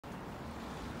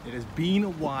It has been a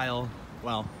while.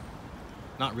 Well,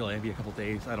 not really, maybe a couple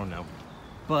days, I don't know.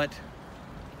 But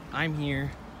I'm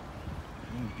here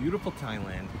in beautiful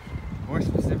Thailand, more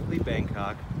specifically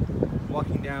Bangkok,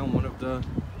 walking down one of the,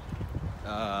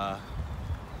 about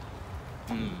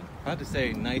to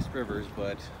say nice rivers,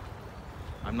 but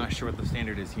I'm not sure what the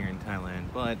standard is here in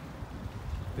Thailand, but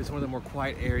it's one of the more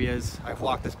quiet areas. I've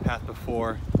walked this path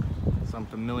before, so I'm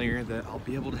familiar that I'll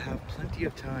be able to have plenty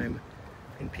of time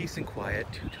in peace and quiet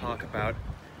to talk about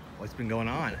what's been going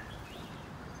on.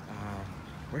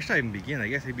 Where should I even begin? I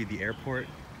guess maybe the airport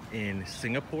in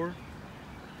Singapore.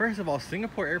 First of all,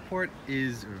 Singapore airport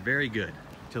is very good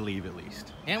to leave at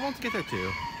least. And once to get there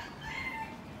too.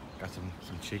 Got some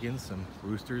chickens, some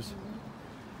roosters.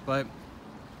 But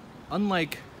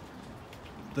unlike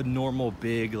the normal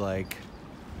big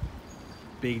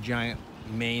giant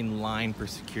main line for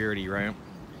security, right?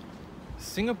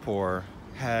 Singapore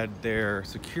had their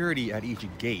security at each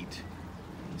gate.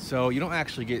 So you don't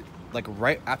actually get, like,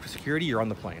 right after security, you're on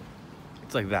the plane.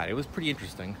 It's like that. It was pretty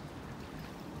interesting.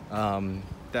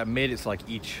 That made it so like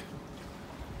each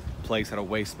place had a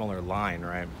way smaller line,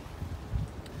 right?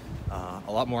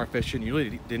 A lot more efficient. You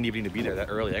really didn't even need to be there that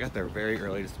early. I got there very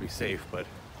early just to be safe, but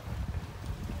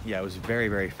yeah, it was very,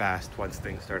 very fast once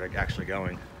things started actually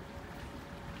going.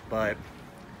 But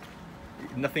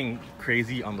nothing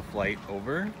crazy on the flight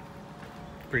over.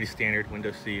 Pretty standard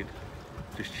window seat,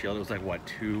 just chilled. It was like, what,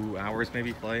 2 hours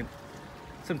maybe flight?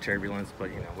 Some turbulence, but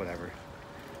you know, whatever.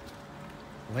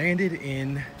 Landed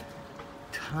in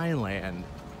Thailand,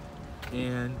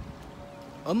 and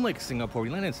unlike Singapore, we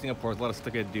landed in Singapore, there's a lot of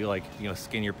stuff you had to do, like, you know,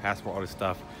 scan your passport, all this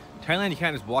stuff. Thailand, you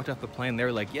kind of just walked off the plane, they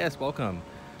were like, yes, welcome.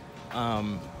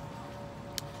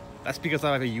 That's because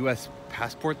I have a US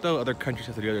passport though. Other countries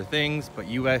have to do other things, but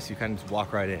US, you kind of just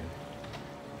walk right in.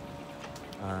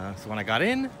 So when I got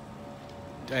in,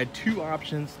 I had two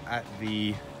options at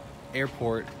the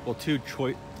airport. Well, two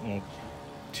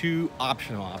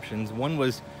optional options. One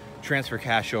was transfer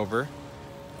cash over.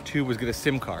 Two was get a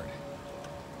SIM card.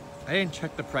 I didn't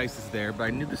check the prices there, but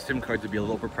I knew the SIM cards would be a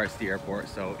little overpriced at the airport,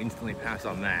 so instantly passed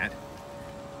on that.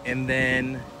 And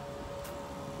then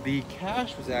the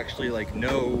cash was actually like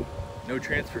no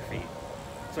transfer fee.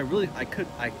 So I could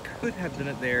have done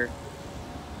it there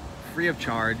free of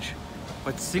charge,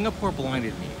 but Singapore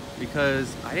blinded me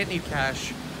because I didn't need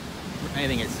cash for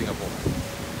anything at Singapore.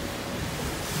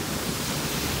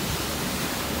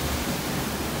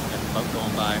 Got the boat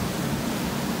going by.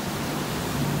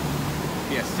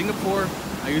 Yeah, Singapore,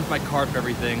 I used my card for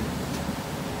everything.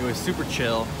 It was super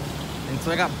chill. And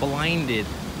so I got blinded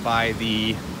by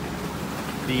the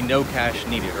no cash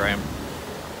needed, right?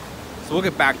 So we'll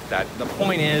get back to that. The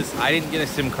point is, I didn't get a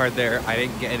SIM card there. I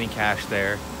didn't get any cash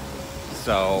there.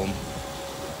 So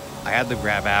I had the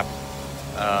Grab app.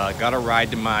 Got a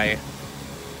ride to my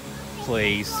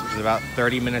place. It was about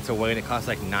 30 minutes away and it cost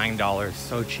like $9.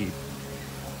 So cheap.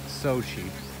 So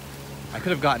cheap. I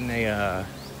could have gotten a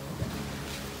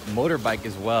motorbike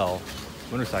as well,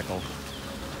 motorcycle,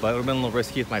 but it would have been a little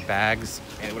risky with my bags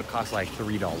and it would have cost like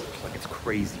 $3. Like, it's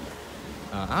crazy.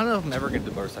 I don't know if I'm ever gonna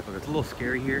do motorcycle. It's a little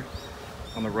scary here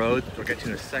on the road, which we'll get to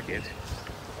in a second.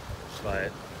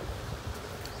 But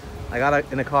I got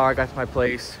in the car, got to my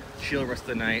place, chill the rest of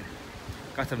the night,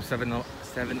 got some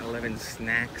 7-Eleven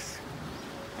snacks.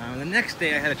 The next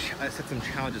day I set some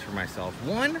challenges for myself.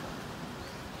 One,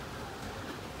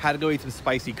 had to go eat some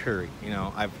spicy curry. You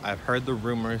know, I've heard the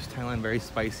rumors, Thailand very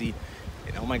spicy,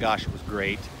 and oh my gosh, it was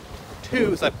great.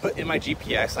 Two, so I put in my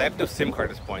GPS, I have no SIM card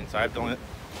at this point, so I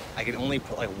can only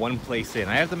put like one place in.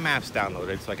 I have the maps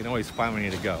downloaded, so I can always find where I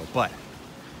need to go. But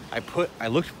I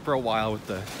looked for a while with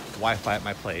the Wi-Fi at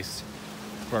my place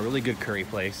for a really good curry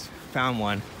place. Found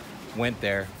one, went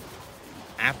there.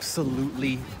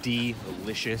 Absolutely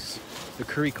delicious. The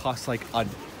curry costs like let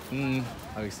me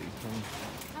see.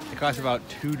 It costs about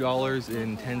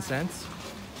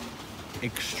 $2.10.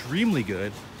 Extremely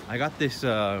good. I got this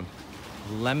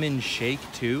lemon shake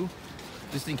too,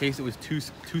 just in case it was too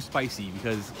spicy,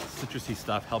 because citrusy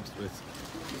stuff helps with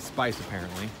spice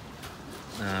apparently.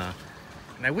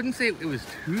 And I wouldn't say it was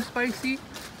too spicy,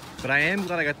 but I am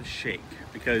glad I got the shake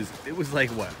because it was like,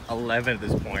 what, 11 at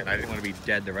this point. I didn't want to be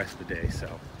dead the rest of the day,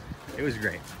 so it was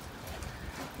great.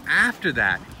 After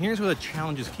that, here's where the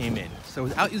challenges came in. So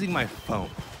without using my phone,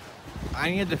 I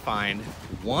needed to find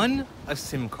one, a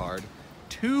SIM card,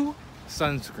 two,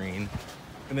 sunscreen,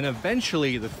 and then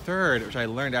eventually the third, which I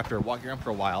learned after walking around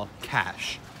for a while,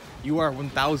 cash. You are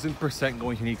 1000%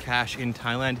 going to need cash in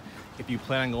Thailand if you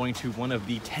plan on going to one of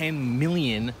the 10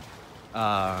 million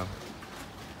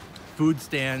food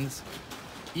stands.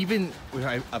 Even when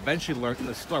I eventually learned in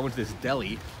the store, I went to this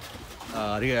deli,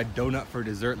 to get a donut for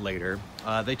dessert later.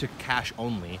 They took cash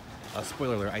only.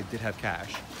 Spoiler alert, I did have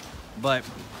cash. But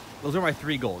those are my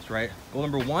 3 goals, right? Goal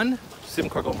number 1, SIM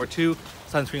card. Goal number 2,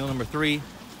 sunscreen. Goal number 3,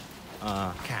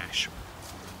 cash.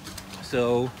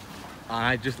 So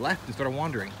I just left and started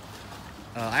wandering.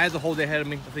 I had the whole day ahead of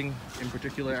me, nothing in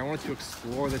particular. I wanted to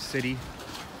explore the city.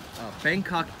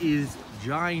 Bangkok is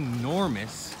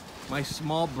ginormous. My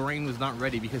small brain was not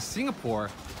ready because Singapore,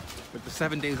 with the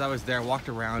 7 days I was there, I walked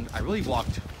around. I really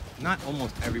walked, not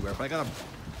almost everywhere, but I got a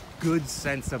good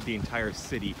sense of the entire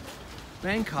city.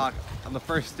 Bangkok, on the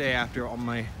first day after all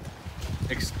my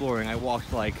exploring, I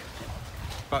walked like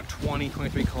about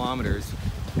 23 kilometers,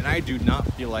 and I do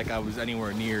not feel like I was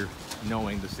anywhere near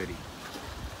knowing the city.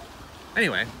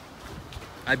 Anyway,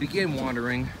 I began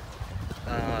wandering.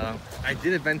 I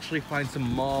did eventually find some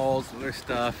malls and other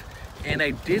stuff, and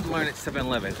I did learn at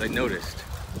 7-Elevens, I noticed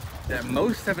that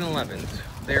most 7-Elevens,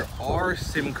 there are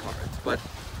SIM cards, but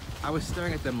I was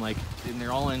staring at them like, and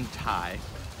they're all in Thai.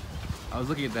 I was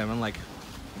looking at them and like,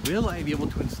 will I be able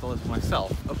to install this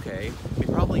myself? Okay,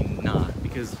 probably not,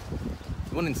 because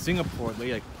the one in Singapore,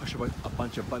 they like push a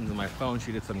bunch of buttons on my phone.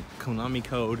 She did some Konami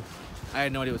code. I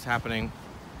had no idea what was happening.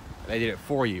 They did it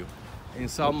for you. And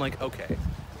so I'm like, okay,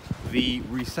 the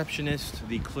receptionist,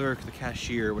 the clerk, the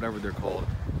cashier, whatever they're called,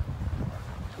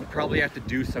 would probably have to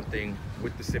do something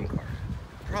with the SIM card.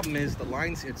 The problem is the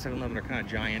lines at 7-Eleven are kind of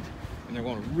giant and they're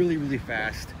going really, really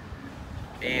fast.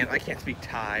 And I can't speak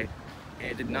Thai.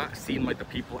 And it did not seem like the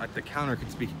people at the counter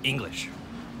could speak English.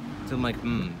 So I'm like,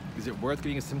 is it worth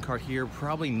getting a SIM card here?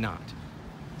 Probably not.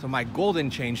 So my goal then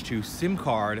changed to SIM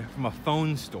card from a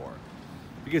phone store.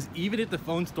 Because even if the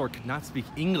phone store cannot speak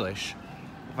English,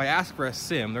 if I ask for a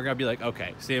SIM, they're gonna be like,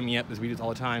 okay, SIM, yep, we do this all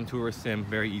the time, tourist SIM,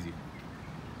 very easy.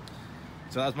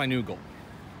 So that was my new goal.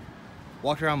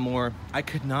 Walked around more. I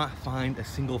could not find a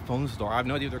single phone store. I have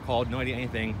no idea what they're called, no idea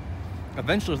anything.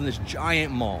 Eventually, I was in this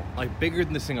giant mall, like bigger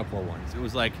than the Singapore ones. It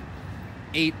was like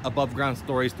 8 above ground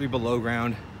stories, 3 below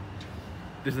ground.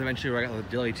 This is eventually where I got the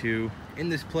deli too. In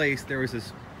this place, there was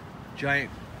this giant,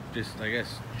 just I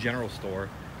guess, general store.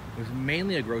 It was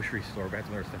mainly a grocery store, but had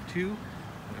some other stuff too,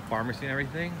 like a pharmacy and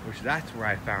everything, which that's where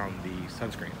I found the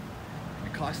sunscreen.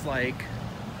 It cost like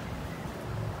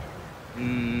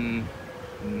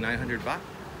 900 baht,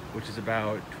 which is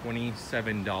about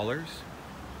 $27.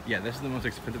 Yeah, this is the most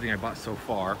expensive thing I bought so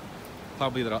far,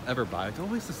 probably that I'll ever buy. It's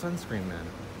always the sunscreen, man.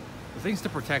 The things to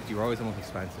protect you are always the most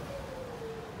expensive.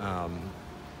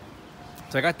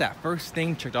 So I got that first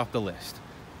thing checked off the list.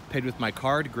 Paid with my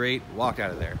card, great, walked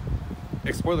out of there.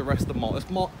 Explore the rest of the mall. This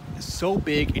mall is so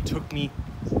big, it took me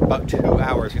about 2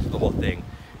 hours to get through the whole thing.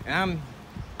 And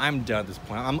I'm done at this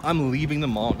point. I'm leaving the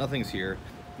mall, nothing's here.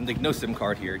 Like no SIM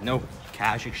card here, no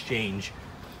cash exchange.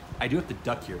 I do have to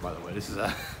duck here, by the way. This is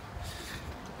a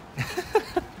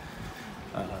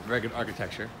very good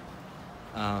architecture.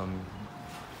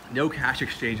 No cash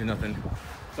exchange or nothing.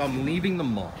 So I'm leaving the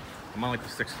mall. I'm on like the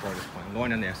 6th floor at this point. I'm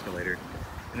going down the escalator.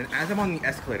 And then as I'm on the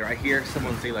escalator, I hear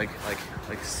someone say like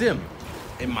SIM,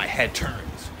 and my head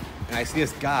turns. And I see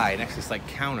this guy next to this like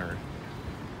counter,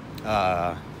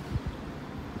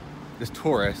 this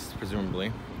tourist,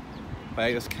 presumably,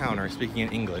 by this counter speaking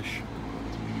in English,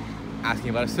 asking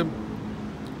about a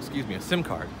SIM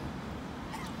card.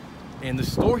 And the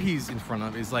store he's in front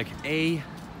of is like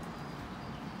AUS?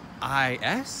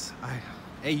 I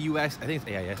think it's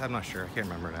AIS, I'm not sure, I can't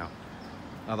remember now.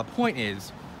 The point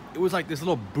is, it was like this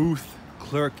little booth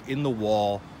clerk in the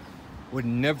wall, would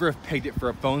never have pegged it for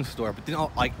a phone store, but then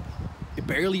like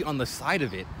barely on the side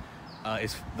of it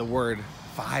is the word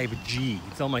 5G.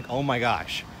 So I'm like, oh my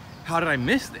gosh, how did I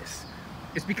miss this?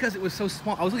 It's because it was so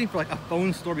small. I was looking for like a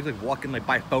phone store because like walking like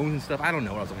buy phones and stuff. I don't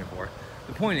know what I was looking for.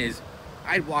 The point is,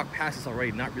 I'd walked past this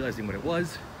already, not realizing what it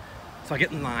was. So I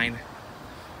get in line.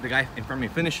 The guy in front of me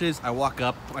finishes. I walk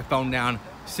up, put my phone down.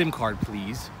 SIM card,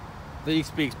 please. Then he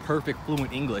speaks perfect,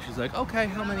 fluent English. He's like, okay,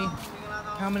 how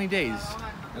many days?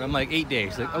 And I'm like, 8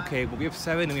 days. He's like, okay, well we have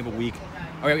 7 and we have a week.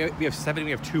 Or we have 7 and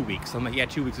we have 2 weeks. So I'm like, yeah,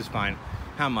 2 weeks is fine.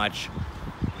 How much?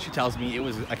 She tells me it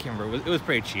was, I can't remember, it was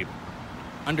pretty cheap.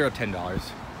 Under $10.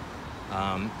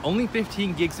 Only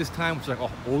 15 gigs this time, which is like,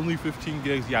 oh, only 15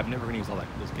 gigs? Yeah, I've never gonna use all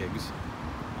those gigs.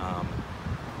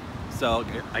 So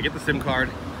I get the SIM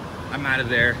card, I'm out of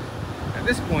there. At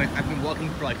this point, I've been walking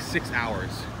for like 6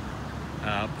 hours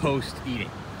post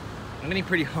eating. I'm getting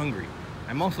pretty hungry.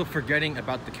 I'm also forgetting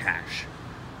about the cash.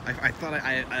 I thought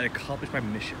I'd accomplished my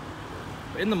mission.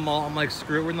 But in the mall, I'm like,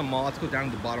 screw it, we're in the mall, let's go down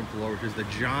to the bottom floor, which is the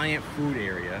giant food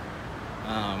area.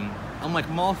 I'm like,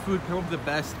 mall food probably the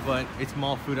best, but it's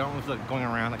mall food. I don't know if it's like going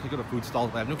around. I could go to food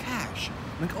stalls, but I have no cash.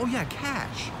 I'm like, oh yeah,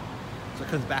 cash. So it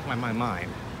comes back in my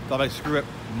mind. So I'm like, screw it,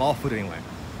 mall food anyway.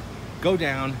 Go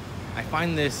down, I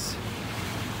find this,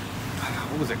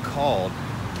 what was it called?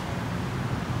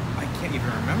 I can't even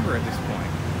remember at this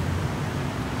point.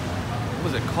 What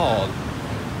was it called?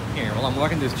 Here, while I'm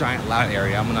walking this giant loud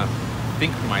area, I'm gonna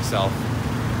think for myself,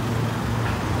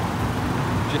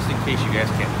 just in case you guys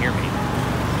can't hear me.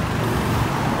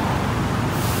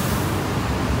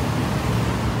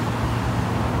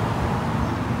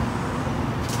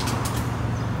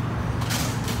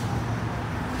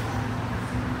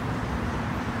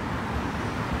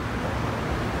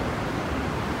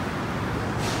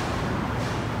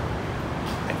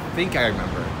 I think I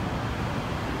remember.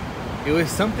 It was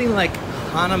something like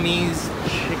Hanami's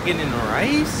chicken and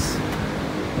rice?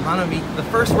 Hanami, the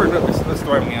first word was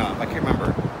throwing me off. I can't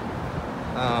remember.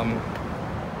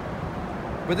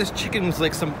 But this chicken was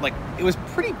like it was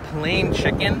pretty plain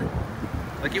chicken.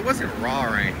 Like it wasn't raw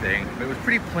or anything, but it was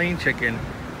pretty plain chicken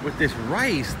with this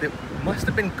rice that must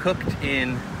have been cooked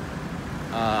in,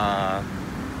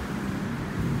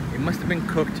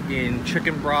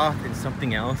 chicken broth and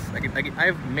something else.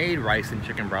 I've made rice and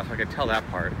chicken broth, so I could tell that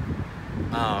part.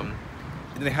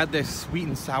 And they had this sweet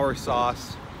and sour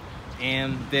sauce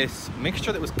and this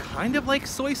mixture that was kind of like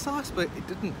soy sauce, but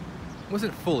it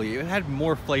wasn't fully. It had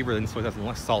more flavor than soy sauce and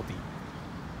less salty.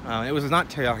 It was not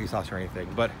teriyaki sauce or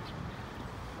anything, but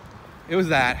it was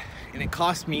that, and it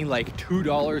cost me like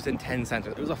 $2.10.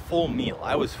 It was a full meal.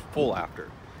 I was full after.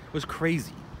 It was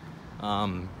crazy.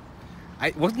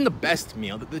 It wasn't the best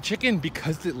meal. The chicken,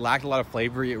 because it lacked a lot of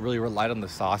flavor, it really relied on the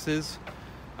sauces.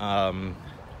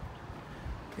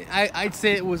 I'd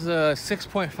say it was a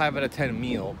 6.5 out of 10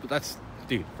 meal, but that's,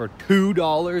 dude, for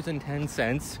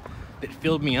 $2.10 that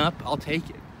filled me up, I'll take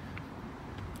it.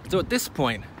 So at this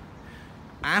point,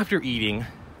 after eating,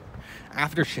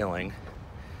 after chilling,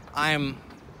 I'm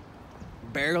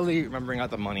barely remembering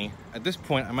out the money. At this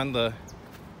point, I'm on the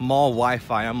mall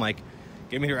Wi-Fi. I'm like,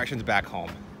 give me directions back home.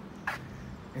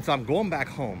 And so I'm going back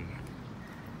home.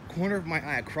 Corner of my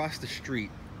eye, across the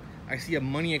street, I see a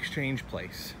money exchange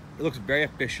place. It looks very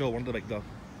official, one of the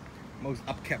most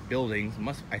upkept buildings.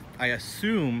 I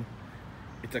assume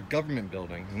it's a government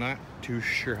building. I'm not too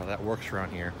sure how that works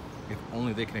around here. If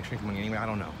only they can exchange money anyway, I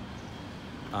don't know.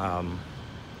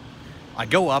 I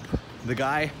go up, the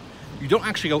guy, you don't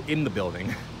actually go in the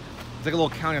building. It's like a little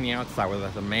counter on the outside where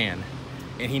there's a man,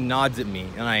 and he nods at me,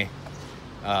 and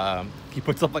he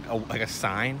puts up like a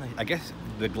sign. I guess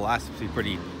the glass is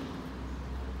pretty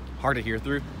hard to hear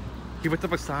through. He puts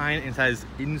up a sign and says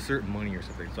insert money or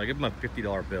something. So I give him a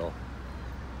 $50 bill.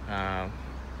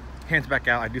 Hands back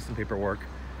out, I do some paperwork,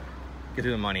 get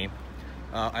through the money.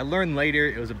 I learned later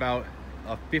it was about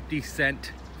a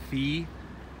 50-cent fee.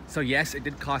 So yes, it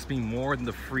did cost me more than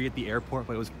the free at the airport,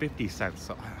 but it was 50 cents,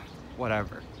 so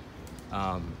whatever.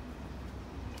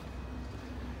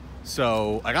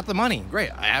 So I got the money, great,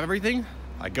 I have everything.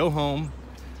 I go home,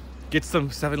 get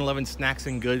some 7-Eleven snacks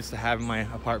and goods to have in my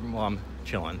apartment while I'm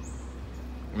chilling.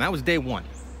 And that was day one.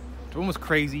 Day one was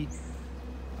crazy.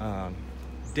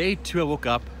 Day two, I woke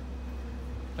up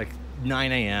like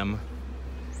 9 a.m.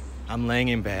 I'm laying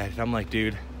in bed. I'm like,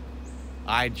 dude,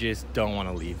 I just don't want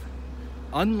to leave.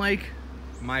 Unlike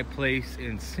my place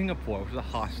in Singapore, which was a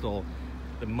hostel,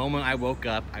 the moment I woke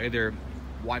up, I either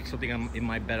watched something in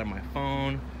my bed on my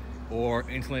phone or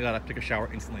instantly got up, took a shower,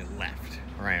 instantly left,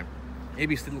 right?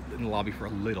 Maybe stood in the lobby for a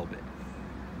little bit.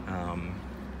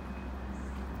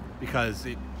 Because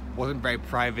it wasn't very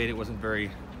private, it wasn't very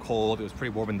cold, it was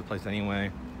pretty warm in the place anyway.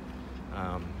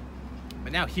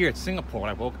 But now here at Singapore,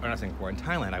 when I woke, or not Singapore, in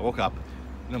Thailand, I woke up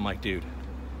and I'm like, dude,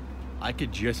 I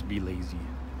could just be lazy.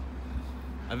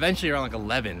 Eventually around like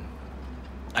 11,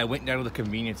 I went down to the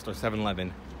convenience store,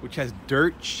 7-Eleven, which has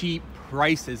dirt cheap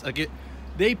prices. Like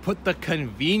they put the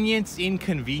convenience in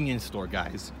convenience store,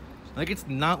 guys. Like it's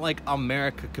not like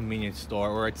America convenience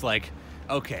store where it's like,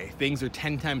 okay, things are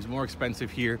 10 times more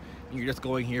expensive here, and you're just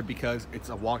going here because it's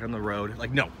a walk on the road.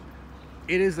 Like, no.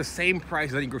 It is the same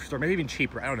price as any grocery store, maybe even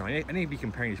cheaper. I don't know. I need to be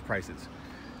comparing these prices.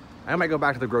 I might go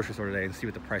back to the grocery store today and see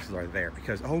what the prices are there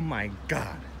because, oh my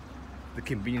God, the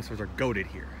convenience stores are goated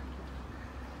here.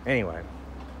 Anyway.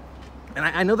 And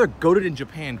I know they're goated in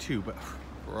Japan too, but,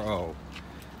 bro,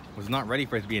 was not ready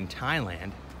for it to be in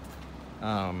Thailand.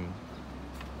 So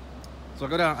I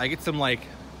go down, I get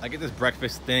this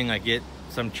breakfast thing, I get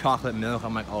some chocolate milk.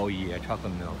 I'm like, oh yeah,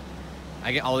 chocolate milk.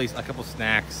 I get a couple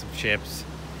snacks, some chips,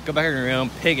 go back in the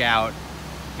room, pig out.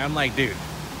 And I'm like, dude,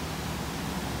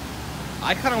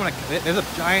 I kind of want to, there's a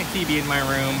giant TV in my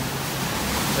room.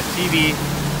 The TV,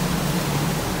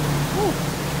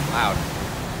 loud.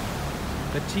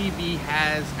 The TV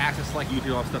has access to like YouTube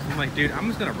and all stuff. So I'm like, dude, I'm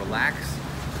just gonna relax.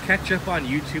 catch up on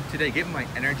YouTube today, get my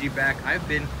energy back. I've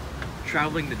been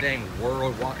traveling the dang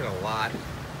world, walking a lot.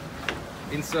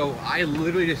 And so I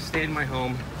literally just stay in my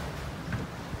home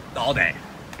all day.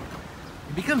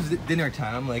 It becomes dinner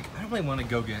time. I'm like, I don't really want to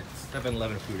go get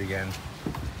 7-Eleven food again.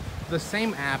 The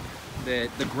same app, the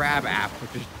Grab app,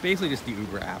 which is basically just the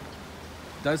Uber app,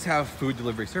 does have food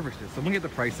delivery services. So I'm looking at the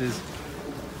prices.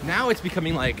 Now it's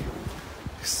becoming like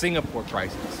Singapore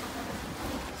prices.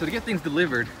 So to get things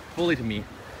delivered fully to me,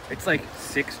 it's like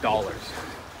 $6.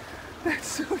 That's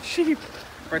so cheap.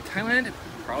 For Thailand,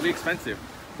 probably expensive.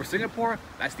 For Singapore,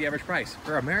 that's the average price.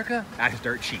 For America, that's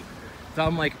dirt cheap. So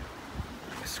I'm like,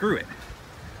 screw it.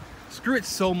 Screw it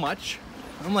so much.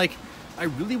 I'm like, I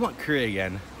really want curry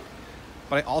again,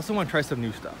 but I also want to try some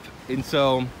new stuff. And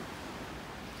so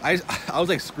I was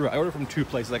like, screw it. I ordered from 2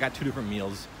 places. I got 2 different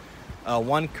meals.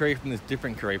 One curry from this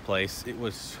different curry place. It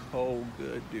was so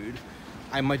good, dude.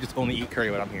 I might just only eat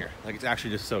curry when I'm here. Like, it's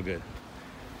actually just so good.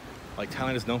 Like,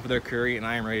 Thailand is known for their curry, and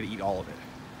I am ready to eat all of it.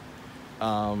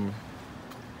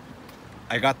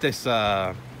 I got this,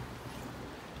 I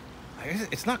guess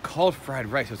it's not called fried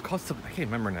rice. It was called something, I can't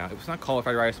remember now. It was not called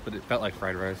fried rice, but it felt like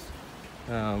fried rice.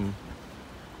 It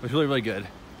was really, really good.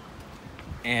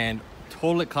 And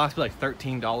total, it cost me like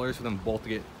 $13 for them both to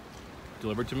get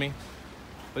delivered to me.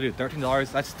 But dude,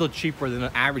 $13, that's still cheaper than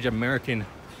an average American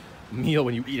meal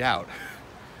when you eat out.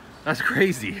 That's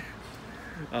crazy.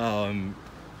 But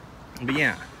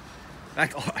yeah.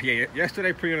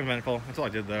 Yesterday, pretty uneventful. That's all I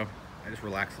did though. I just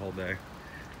relaxed the whole day.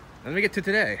 Then we get to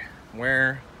today,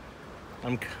 where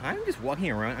I'm kind of just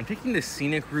walking around. I'm taking the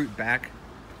scenic route back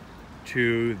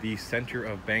to the center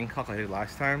of Bangkok like I did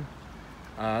last time.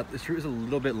 This route is a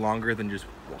little bit longer than just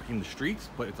walking the streets,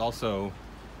 but it's also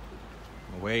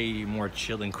way more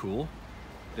chill and cool.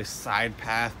 This side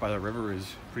path by the river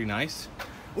is pretty nice.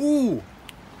 Ooh,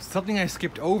 something I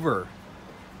skipped over.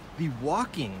 The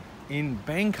walking in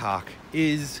Bangkok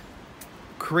is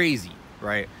crazy,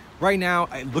 right? Right now,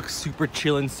 it looks super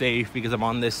chill and safe because I'm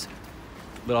on this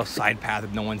little side path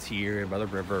if no one's here by the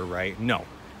river, right? No,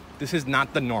 this is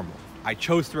not the normal. I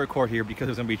chose to record here because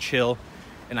it was gonna be chill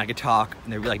and I could talk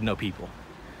and there'd be like no people.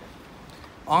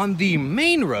 On the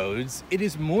main roads, it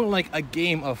is more like a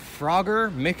game of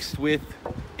Frogger mixed with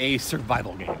a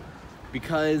survival game.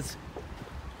 Because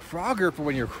Frogger, for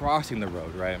when you're crossing the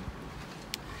road, right?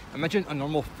 Imagine a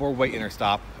normal 4-way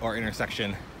interstop or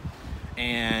intersection,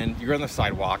 and you're on the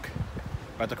sidewalk,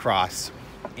 about to cross,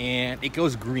 and it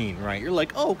goes green, right? You're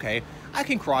like, oh, okay, I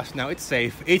can cross now, it's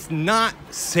safe. It's not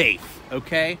safe,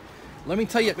 okay? Let me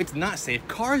tell you, it's not safe.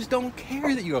 Cars don't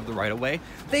care that you have the right of way.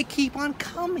 They keep on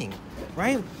coming,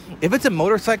 right? If it's a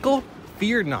motorcycle,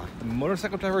 fear not. The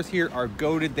motorcycle drivers here are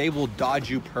goated. They will dodge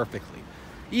you perfectly.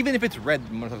 Even if it's red,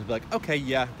 the motorcycles will be like, okay,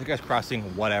 yeah, the guy's crossing,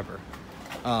 whatever.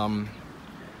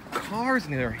 Cars,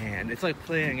 on the other hand, it's like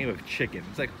playing a game of chicken.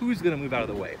 It's like, who's gonna move out of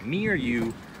the way? Me or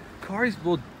you? Cars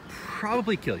will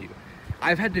probably kill you.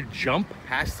 I've had to jump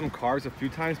past some cars a few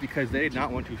times because they did not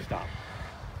want to stop.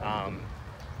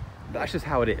 That's just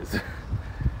how it is.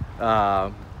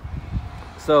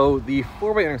 So the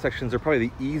 4-way intersections are probably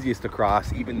the easiest to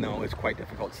cross, even though it's quite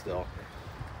difficult still.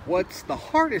 What's the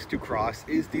hardest to cross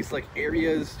is these like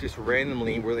areas just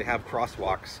randomly where they have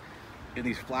crosswalks and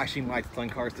these flashing lights telling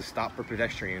cars to stop for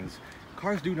pedestrians.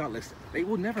 Cars do not listen. They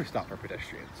will never stop for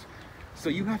pedestrians. So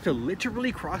you have to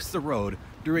literally cross the road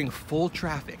during full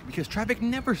traffic because traffic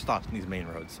never stops on these main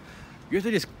roads. You have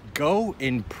to just go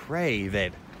and pray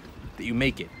that you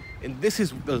make it. And this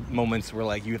is the moments where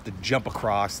like you have to jump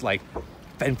across, like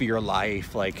fend for your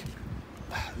life. Like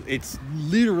it's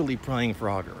literally playing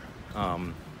Frogger.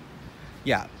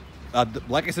 Yeah,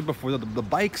 like I said before, the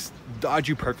bikes dodge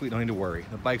you perfectly, don't need to worry.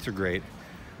 The bikes are great.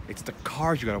 It's the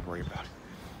cars you gotta worry about.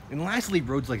 And lastly,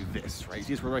 roads like this, right?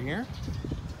 See this road right here?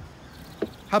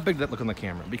 How big did that look on the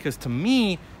camera? Because to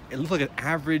me, it looked like an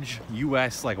average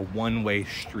US like one-way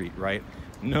street, right?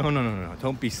 No,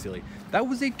 don't be silly. That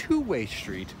was a 2-way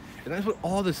street, and that's what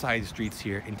all the side streets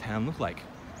here in town look like.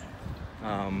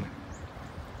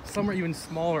 Some are even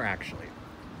smaller actually.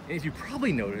 And as you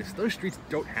probably noticed, those streets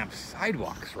don't have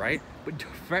sidewalks, right? But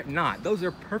fret not, those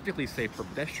are perfectly safe for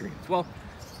pedestrians. Well,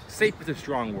 safe is a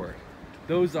strong word.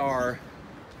 Those are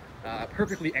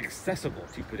perfectly accessible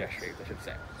to pedestrians, I should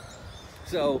say.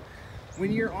 So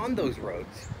when you're on those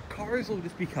roads, cars will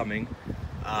just be coming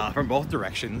from both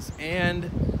directions, and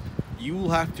you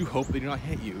will have to hope they do not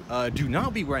hit you. Do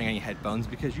not be wearing any headphones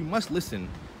because you must listen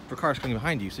for cars coming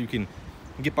behind you so you can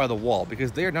get by the wall,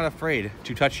 because they are not afraid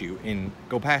to touch you and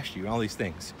go past you and all these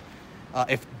things.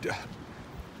 If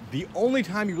the only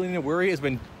time you really need to worry is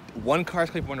when one car is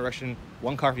coming from one direction,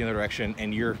 one car from the other direction,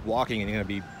 and you're walking and you're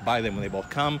gonna be by them when they both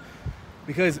come,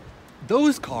 because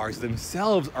those cars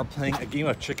themselves are playing a game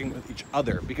of chicken with each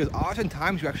other, because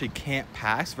oftentimes you actually can't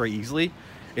pass very easily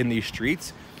in these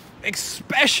streets,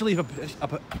 especially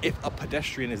if a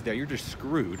pedestrian is there. You're just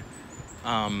screwed.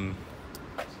 And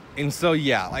so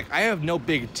yeah, like, I have no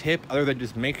big tip other than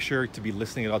just make sure to be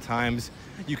listening at all times.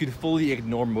 You can fully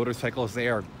ignore motorcycles. They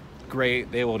are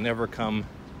great. They will never come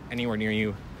anywhere near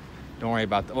you. Don't worry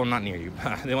about well, not near you.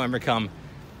 They'll never come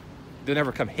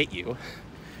hit you,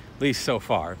 at least so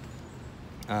far.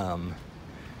 But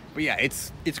yeah,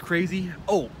 it's crazy.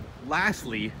 Oh,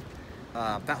 lastly,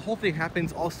 that whole thing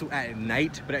happens also at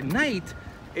night, but at night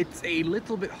it's a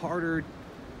little bit harder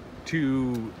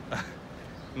to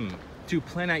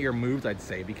plan out your moves, I'd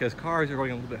say, because cars are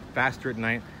going a little bit faster at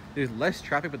night. There's less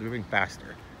traffic, but they're moving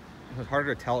faster. It's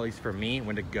harder to tell, at least for me,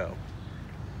 when to go.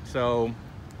 So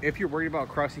if you're worried about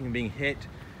crossing and being hit,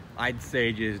 I'd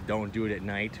say just don't do it at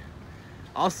night.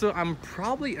 Also, I'm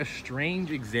probably a strange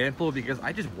example because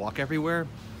I just walk everywhere.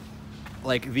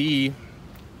 Like I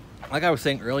was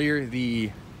saying earlier,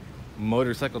 the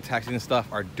motorcycle taxis and stuff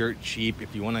are dirt cheap.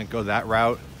 If you want to go that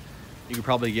route, you could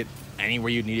probably get anywhere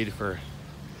you needed for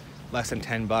less than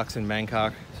 10 bucks in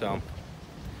Bangkok. So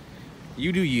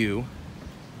you do you.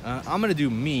 I'm gonna do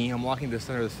me. I'm walking to the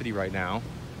center of the city right now.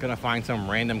 Gonna find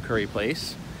some random curry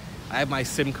place. I have my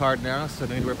SIM card now, so I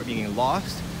don't need to worry about being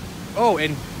lost. Oh,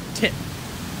 and tip.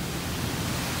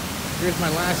 Here's my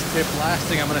last tip, last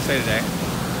thing I'm gonna say today.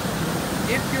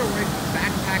 If you're wearing a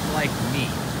backpack like me,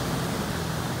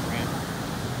 right,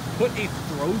 put a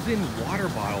frozen water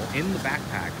bottle in the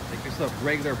backpack, like just a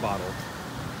regular bottle.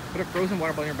 Put a frozen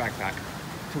water bottle in your backpack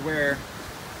to where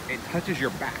it touches your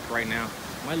back right now.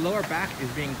 My lower back is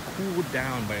being cooled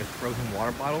down by this frozen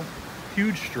water bottle.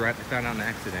 Huge stress. I found out an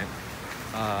accident.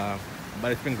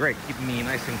 But it's been great, keeping me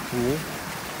nice and cool,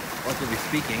 relatively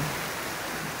speaking.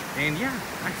 And yeah,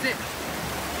 that's it.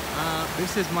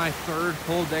 This is my third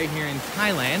full day here in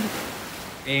Thailand,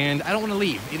 and I don't want to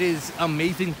leave. It is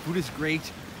amazing. Food is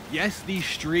great. Yes, these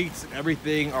streets and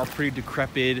everything are pretty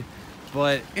decrepit,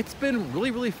 but it's been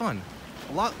really, really fun.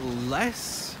 A lot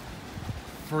less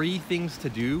free things to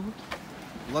do.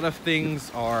 A lot of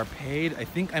things are paid. I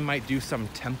think I might do some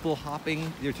temple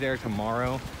hopping either today or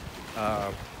tomorrow.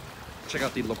 Check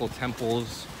out the local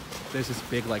temples. There's this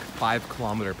big like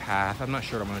 5-kilometer path. I'm not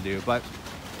sure what I'm gonna do, but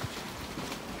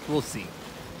we'll see.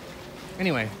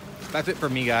 Anyway, that's it for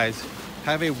me, guys.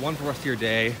 Have a wonderful rest of your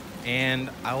day, and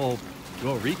I will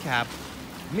do a recap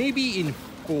maybe in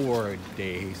 4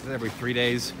 days, every 3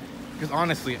 days, because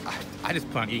honestly, I just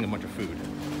plan on eating a bunch of food,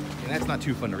 and that's not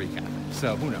too fun to recap,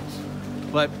 so who knows.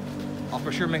 But I'll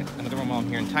for sure make another one while I'm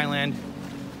here in Thailand.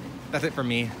 That's it for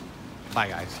me. Bye,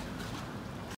 guys.